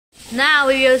Now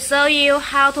we will show you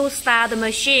how to start the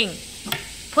machine.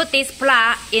 Put this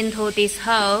plug into this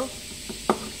hole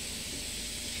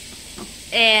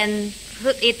and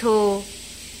put it to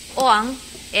on,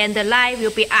 and the light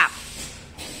will be up.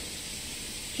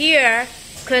 Here,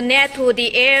 connect to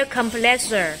the air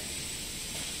compressor.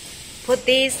 Put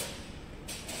this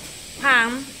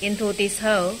pump into this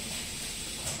hole.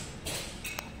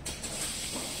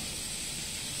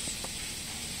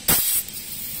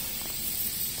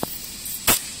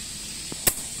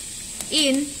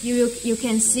 In, you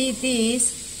can see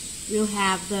this will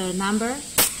have the number.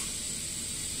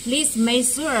 Please make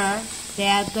sure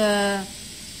that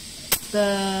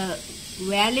the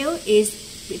value is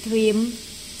between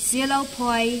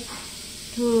 0.2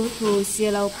 to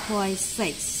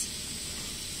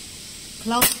 0.6.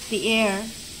 Close the air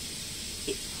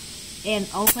and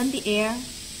open the air.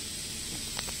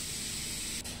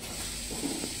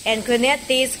 And connect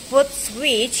this foot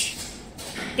switch,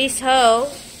 this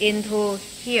hole, into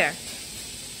here.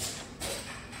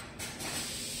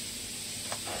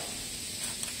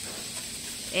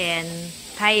 And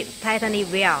tighten it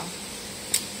well.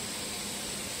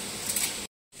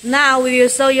 Now we will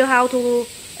show you how to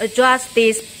adjust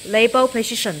this label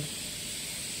position.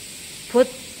 Put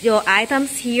your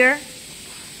items here,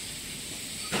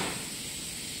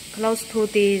 close to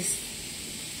this,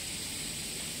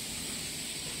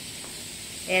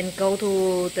 and go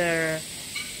to the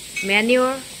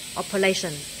manual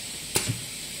operation.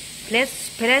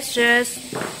 Place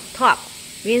top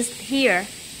means here.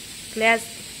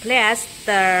 Place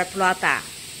the product.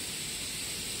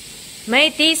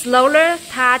 Make this roller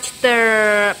touch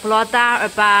the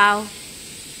product about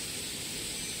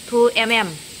 2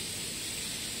 mm.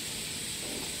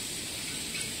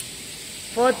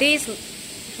 For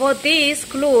these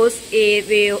screws, it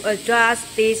will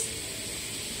adjust this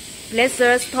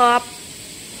laser top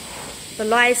the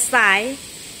right side.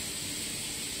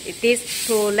 It is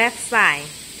to left side.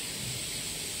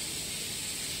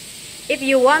 If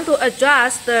you want to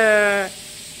adjust the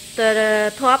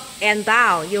top and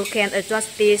down, you can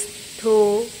adjust these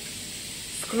two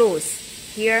screws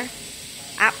here,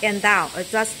 up and down.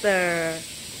 Adjust the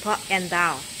top and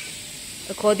down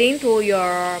according to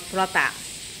your product.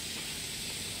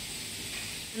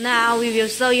 Now we will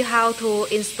show you how to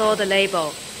install the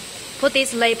label. Put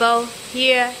this label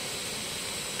here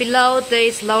below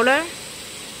this roller,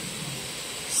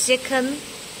 second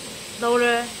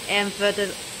roller, and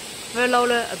third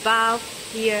roller above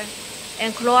here,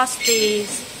 and close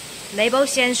this label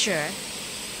sensor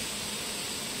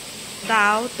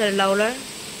down the roller,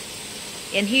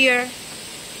 and here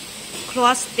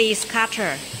close this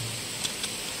cutter.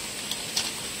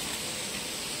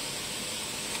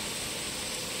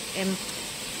 And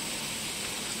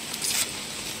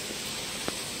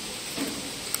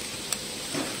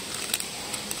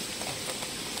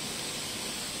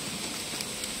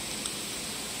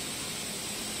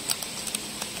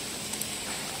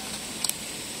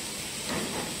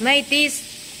make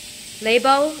this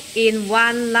label in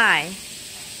one line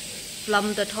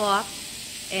from the top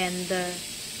and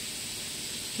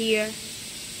here.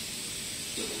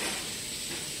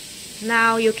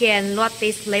 Now you can lock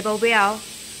this label well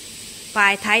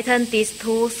by tighten these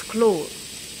two screws.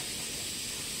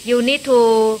 You need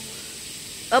to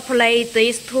apply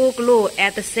these two glues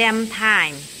at the same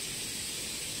time.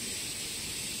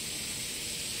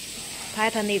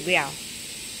 Tighten it well.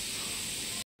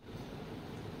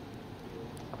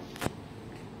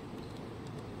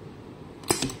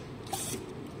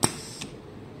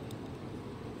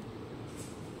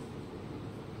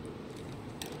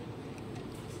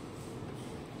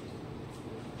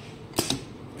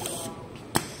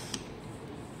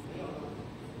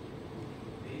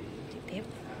 Tiếp.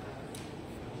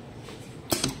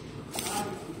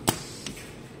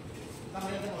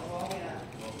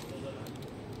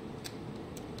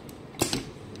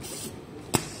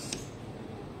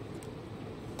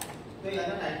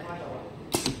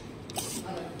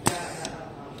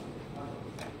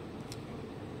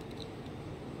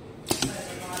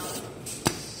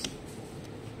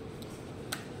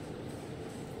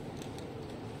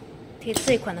贴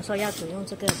这一款的时候要只用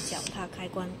这个脚踏开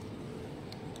关，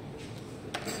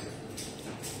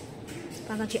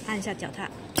放上去按一下脚踏。